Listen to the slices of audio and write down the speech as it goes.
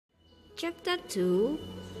Chapter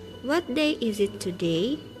 2. What day is it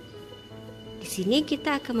today? Di sini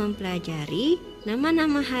kita akan mempelajari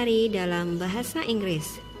nama-nama hari dalam bahasa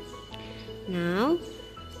Inggris. Now,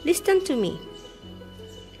 listen to me.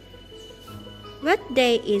 What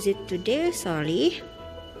day is it today, Solly?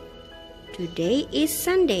 Today is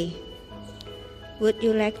Sunday. Would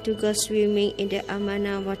you like to go swimming in the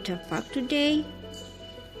Amana Water Park today?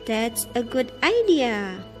 That's a good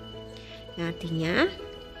idea. Artinya,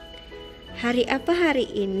 hari apa hari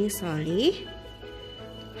ini, Solly?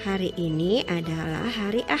 Hari ini adalah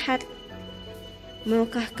hari Ahad.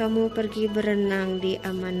 Maukah kamu pergi berenang di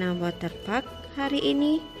Amana Water Park hari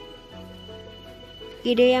ini?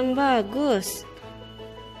 Ide yang bagus.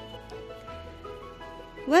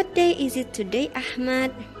 What day is it today, Ahmad?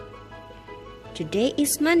 Today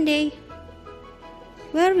is Monday.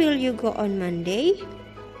 Where will you go on Monday?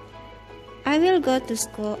 I will go to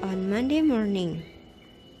school on Monday morning.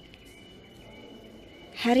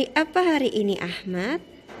 Hari apa hari ini, Ahmad?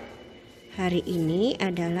 Hari ini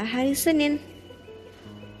adalah hari Senin.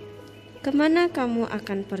 Kemana kamu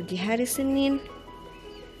akan pergi hari Senin?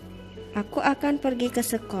 Aku akan pergi ke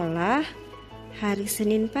sekolah hari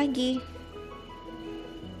Senin pagi.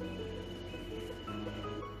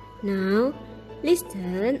 Now,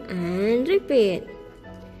 listen and repeat.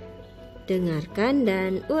 Dengarkan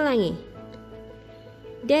dan ulangi.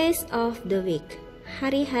 Days of the week,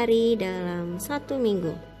 hari-hari dalam satu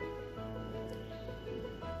minggu.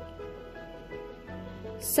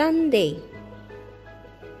 Sunday,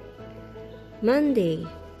 Monday,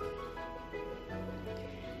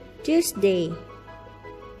 Tuesday,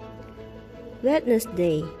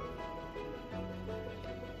 Wednesday,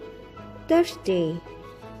 Thursday,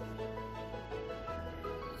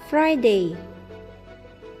 Friday,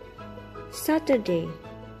 Saturday.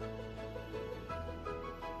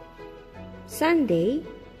 Sunday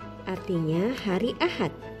artinya hari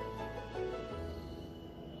Ahad.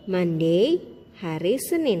 Monday hari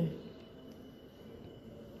Senin.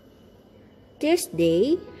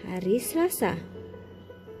 Tuesday hari Selasa.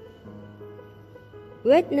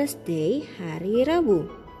 Wednesday hari Rabu.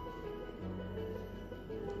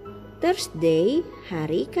 Thursday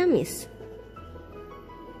hari Kamis.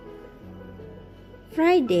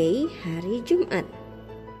 Friday hari Jumat.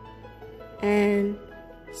 And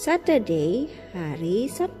Saturday hari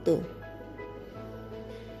Sabtu.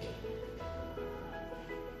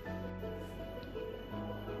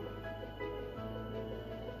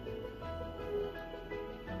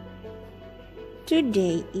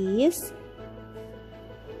 Today is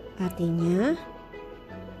artinya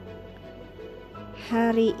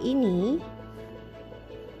hari ini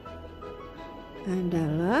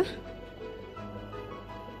adalah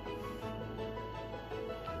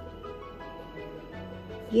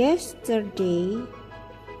yesterday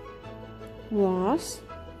was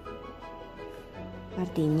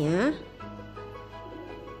artinya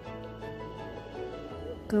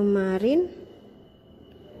kemarin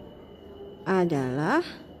adalah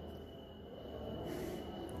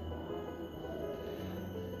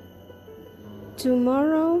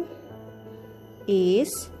tomorrow is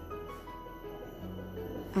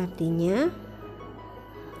artinya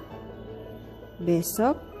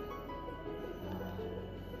besok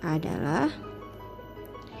adalah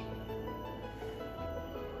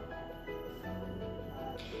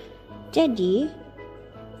jadi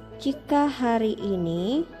jika hari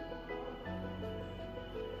ini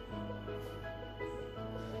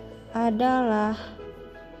adalah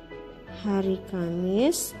hari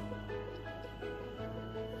Kamis,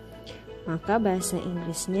 maka bahasa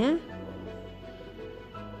Inggrisnya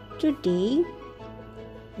today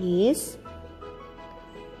is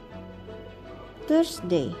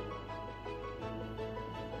Thursday.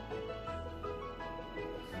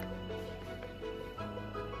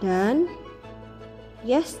 Dan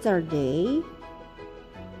yesterday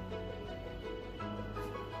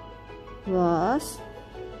was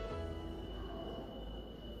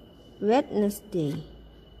Wednesday.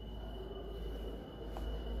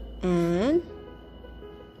 And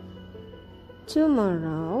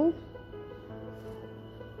tomorrow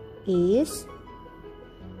is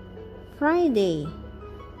Friday.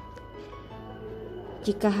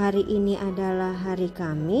 Jika hari ini adalah hari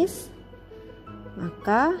Kamis,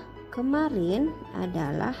 maka kemarin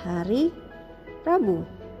adalah hari Rabu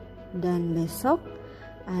dan besok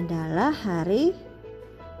adalah hari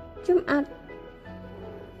Jumat.